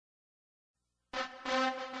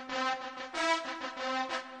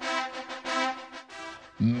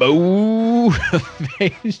Motivation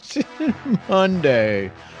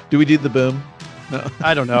Monday. Do we do the boom? No.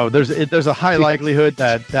 I don't know. There's a high likelihood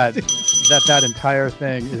that entire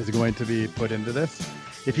thing is going to be put into this.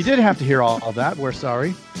 If you did have to hear all that, we're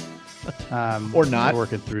sorry. Or not. We're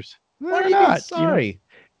working through. Why are you not sorry? You know,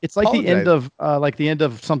 it's like the end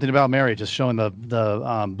of Something About Mary, just showing the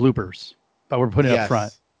bloopers, but we're putting it up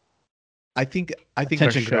front. I think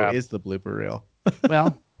our show is the blooper reel.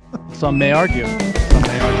 Well, some may argue.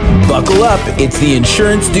 Buckle up. It's the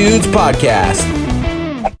Insurance Dudes Podcast.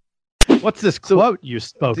 What's this quote you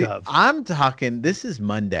spoke of? I'm talking, this is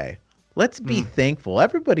Monday. Let's be thankful.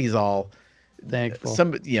 Everybody's all thankful.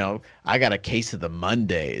 I got a case of the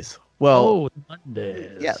Mondays. Well,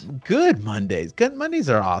 Mondays. Yeah, good Mondays. Good Mondays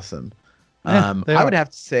are awesome. Yeah, I would have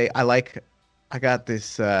to say I got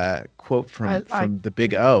this quote from the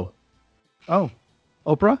Big O. Oh,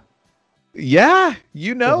 Oprah? Yeah,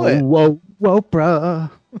 you know it. Whoa, Oprah.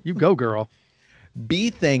 You go, girl. Be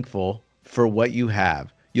thankful for what you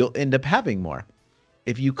have. You'll end up having more.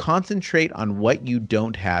 If you concentrate on what you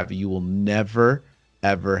don't have, you will never,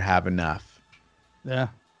 ever have enough. Yeah.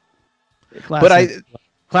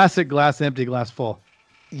 Classic glass empty, glass full.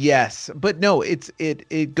 Yes, but no,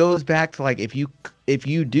 it goes back to, like, if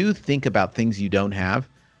you do think about things you don't have,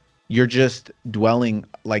 you're just dwelling,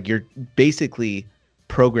 like, you're basically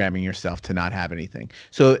programming yourself to not have anything.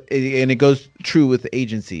 So, and it goes true with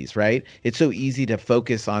agencies, right? It's so easy to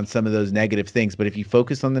focus on some of those negative things, but if you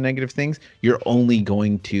focus on the negative things, you're only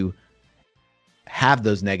going to have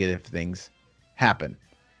those negative things happen.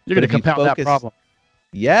 You're going to compound that problem.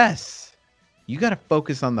 Yes. You got to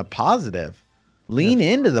focus on the positive. Lean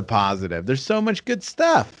into the positive. There's so much good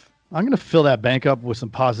stuff. I'm going to fill that bank up with some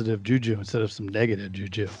positive juju instead of some negative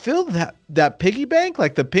juju. Fill that piggy bank,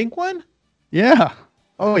 like the pink one? Yeah.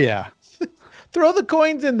 Oh, yeah. Throw the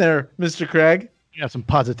coins in there, Mr. Craig. Yeah, some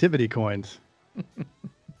positivity coins.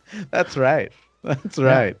 That's right. That's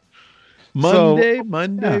right. Monday.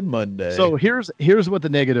 So here's what the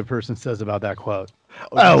negative person says about that quote.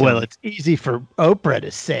 Oh, well, it's easy for Oprah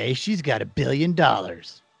to say she's got $1 billion.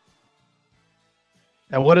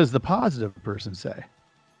 And what does the positive person say?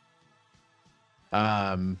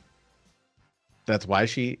 That's why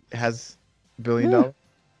she has $1 billion.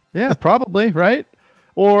 Yeah, probably, right?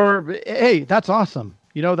 Or, hey, that's awesome.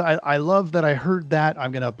 You know, I love that I heard that.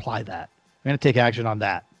 I'm going to apply that. I'm going to take action on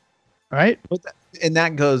that. Right? And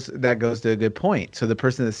that goes to a good point. So the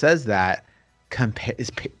person that says that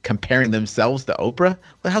is comparing themselves to Oprah.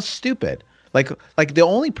 Well, how stupid! Like the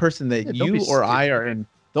only person that you or I are in,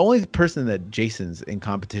 the only person that Jason's in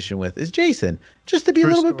competition with is Jason, just to be a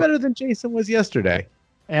little bit better than Jason was yesterday,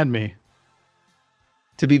 and me.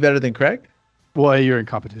 To be better than Craig? Well, you're in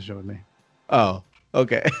competition with me. Oh,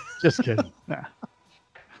 okay. Just kidding. Nah.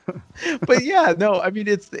 But yeah, no, I mean,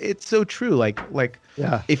 it's so true. Like,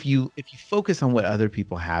 yeah. If you focus on what other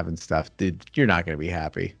people have and stuff, dude, you're not going to be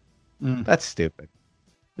happy. That's stupid.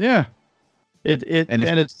 Yeah.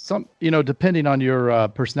 It's some, depending on your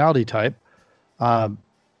personality type,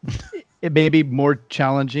 it may be more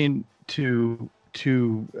challenging to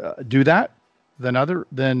do that than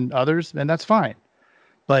others, and that's fine.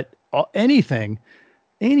 But anything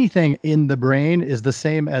in the brain is the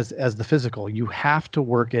same as the physical. You have to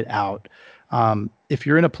work it out. If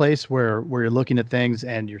you're in a place where you're looking at things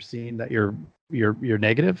and you're seeing that you're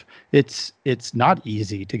negative, it's not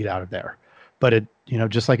easy to get out of there. But it,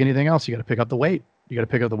 just like anything else, you got to pick up the weight. You got to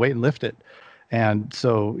pick up the weight and lift it. And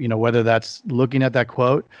so, whether that's looking at that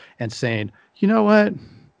quote and saying, you know what,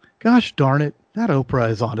 gosh darn it, that Oprah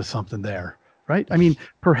is onto something there, right? I mean,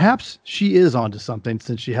 perhaps she is onto something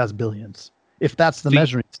since she has billions. If that's the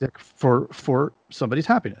measuring stick for somebody's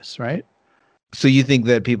happiness, right? So you think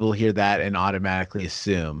that people hear that and automatically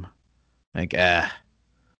assume, like,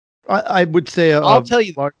 I would say I'll tell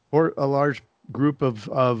you, a large group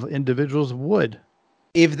of individuals would.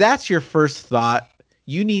 If that's your first thought,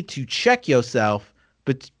 you need to check yourself,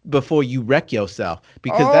 but before you wreck yourself,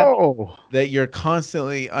 because that you're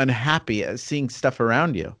constantly unhappy at seeing stuff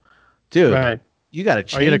around you, dude. Right. You got to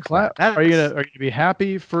change. Are you gonna clap? Are you gonna be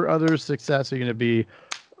happy for others' success? Are you gonna be,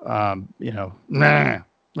 there's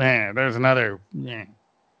another, nah,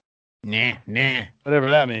 whatever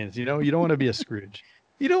that means. You don't want to be a Scrooge.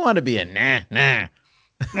 You don't want to be a nah.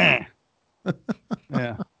 Yeah.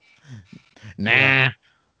 Nah.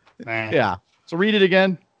 Yeah. So read it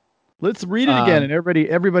again. Let's read it again. And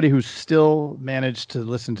everybody who's still managed to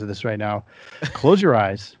listen to this right now, close your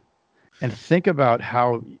eyes and think about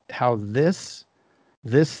how this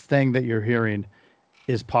thing that you're hearing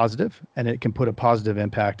is positive, and it can put a positive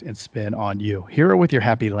impact and spin on you. Hear it with your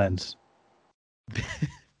happy lens.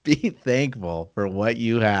 Be thankful for what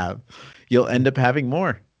you have. You'll end up having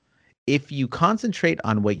more. If you concentrate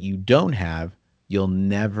on what you don't have, you'll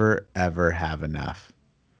never ever have enough.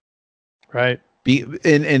 Right.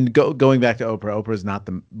 Going back to Oprah. Oprah is not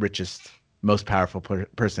the richest, most powerful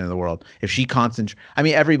person in the world. If she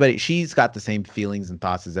she's got the same feelings and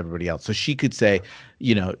thoughts as everybody else. So she could say,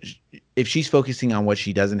 if she's focusing on what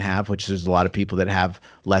she doesn't have, which there's a lot of people that have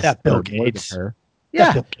less Bill or more than Gates. her.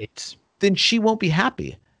 Yeah. Bill Gates. Then she won't be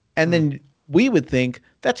happy. And then we would think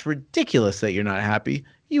that's ridiculous that you're not happy.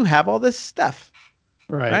 You have all this stuff.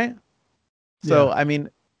 Right. So, Yeah. I mean,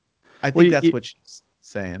 I think that's what she's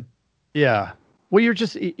saying. Yeah. Well,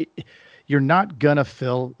 you're not gonna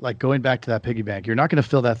fill, like, going back to that piggy bank. You're not gonna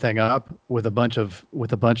fill that thing up with a bunch of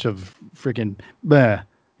freaking,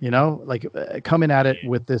 coming at it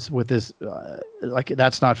with this, like,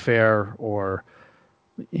 that's not fair, or,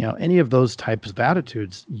 any of those types of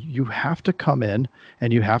attitudes. You have to come in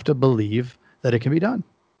and you have to believe that it can be done.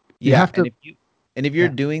 You have to. And if you're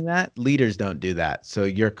doing that, leaders don't do that. So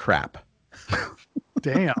you're crap.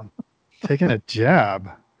 Damn, taking a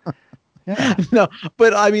jab. Yeah. No,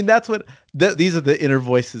 but I mean, that's what these are the inner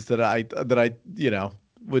voices that I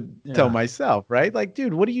would tell myself, right? Like,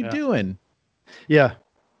 dude, what are you doing? Yeah.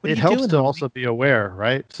 What it helps to also be aware,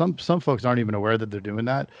 right? Some folks aren't even aware that they're doing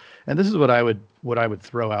that. And this is what I would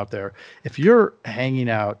throw out there. If you're hanging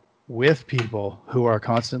out with people who are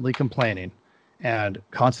constantly complaining and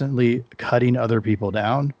constantly cutting other people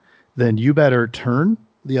down, then you better turn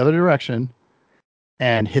the other direction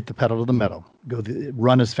and hit the pedal to the metal.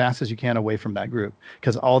 Run as fast as you can away from that group,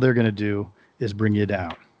 because all they're going to do is bring you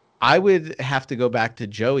down. I would have to go back to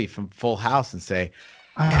Joey from Full House and say,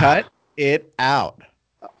 cut it out.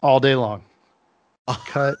 All day long.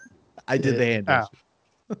 Cut. I did the hand out.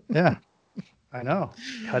 Yeah, I know.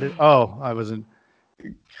 Cut it. Oh, I wasn't.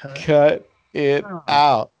 Cut it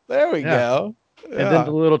out. There we go. And then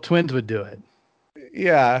the little twins would do it.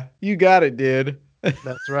 Yeah, you got it, dude.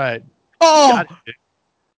 That's right. Oh,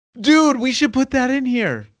 dude, we should put that in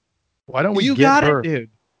here. Why don't we? You get got her? it,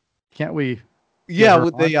 dude. Can't we? Yeah,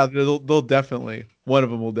 they'll definitely. One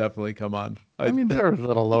of them will definitely come on. I mean, they're a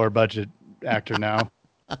little lower budget actor now.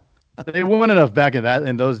 They weren't enough back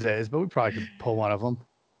in those days, but we probably could pull one of them.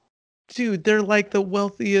 Dude, they're like the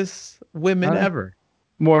wealthiest women ever.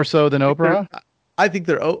 More so than Oprah? I think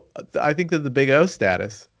they're the big O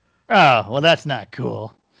status. Oh, well, that's not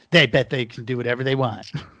cool. They bet they can do whatever they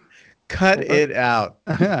want. Cut it out.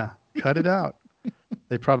 Yeah, cut it out.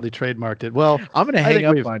 They probably trademarked it. Well, I'm going to hang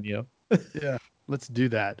up on you. Yeah, let's do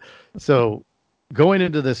that. So going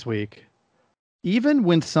into this week, even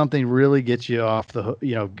when something really gets you off the,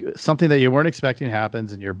 something that you weren't expecting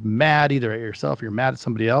happens and you're mad either at yourself or you're mad at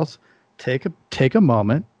somebody else, take a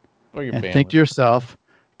moment and think to yourself,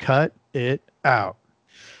 cut it out.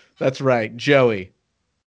 That's right. Joey.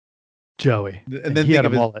 And then he had a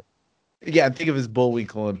mullet. Yeah, think of his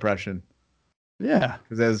Bullwinkle impression. Yeah.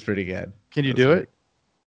 Because that was pretty good. Can you do it?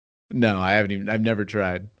 No, I've never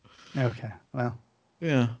tried. Okay. Well.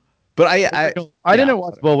 Yeah. But I didn't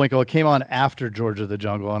watch Bullwinkle. It came on after George of the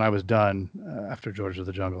Jungle, and I was done after George of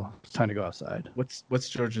the Jungle. It's time to go outside. What's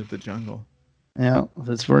George of the Jungle? Yeah,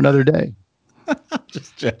 that's for another day.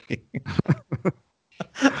 Just joking.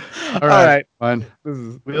 All right. Fun.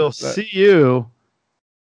 We'll see you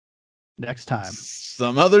next time.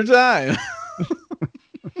 Some other time.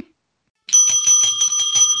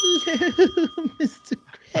 Mr.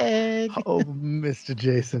 Craig. Oh, Mr.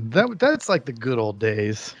 Jason. That's like the good old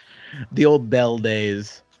days. The old Bell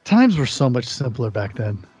days. Times were so much simpler back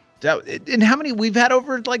then. And how many? We've had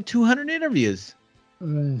over like 200 interviews.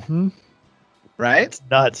 Mm-hmm. Right? It's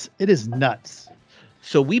nuts. It is nuts.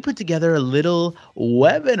 So we put together a little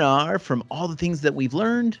webinar from all the things that we've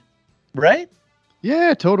learned. Right?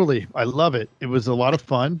 Yeah, totally. I love it. It was a lot of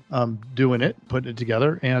fun doing it, putting it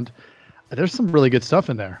together. And there's some really good stuff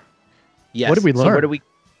in there. Yes. What did we learn? So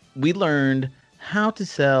we learned how to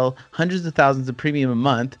sell hundreds of thousands of premium a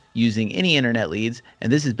month using any internet leads.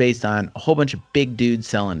 And this is based on a whole bunch of big dudes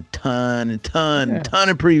selling ton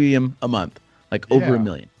of premium a month, like over 1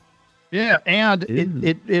 million. Yeah. And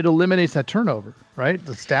it eliminates that turnover, right?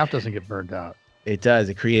 The staff doesn't get burned out. It does.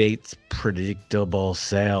 It creates predictable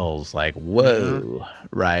sales. Like, whoa,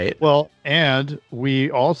 right? Well, and we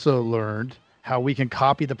also learned how we can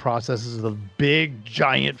copy the processes of the big,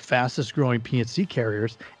 giant, fastest growing P&C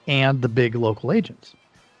carriers and the big local agents.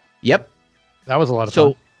 Yep. That was a lot of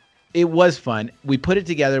fun. So it was fun. We put it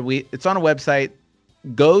together. It's on a website.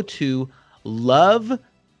 Go to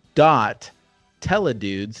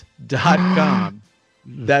love.teledudes.com.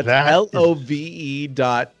 That's LOVE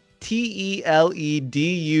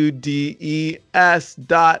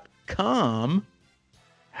teledudes.com.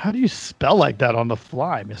 How do you spell like that on the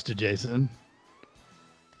fly, Mr. Jason?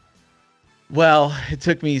 Well, it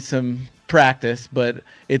took me some practice, but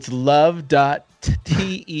it's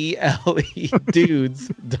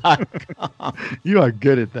love.teledudes.com. You are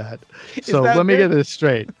good at that. So that let me good? get this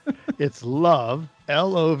straight. It's love,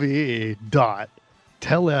 LOVE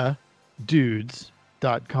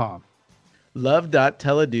teledudes.com.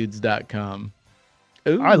 Love.teledudes.com.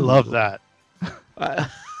 Ooh. I love that. I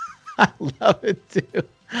love it too.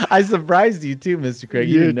 I surprised you too, Mr. Craig.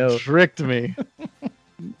 You didn't know. Tricked me.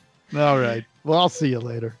 All right. Well, I'll see you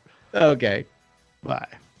later. Okay. Bye.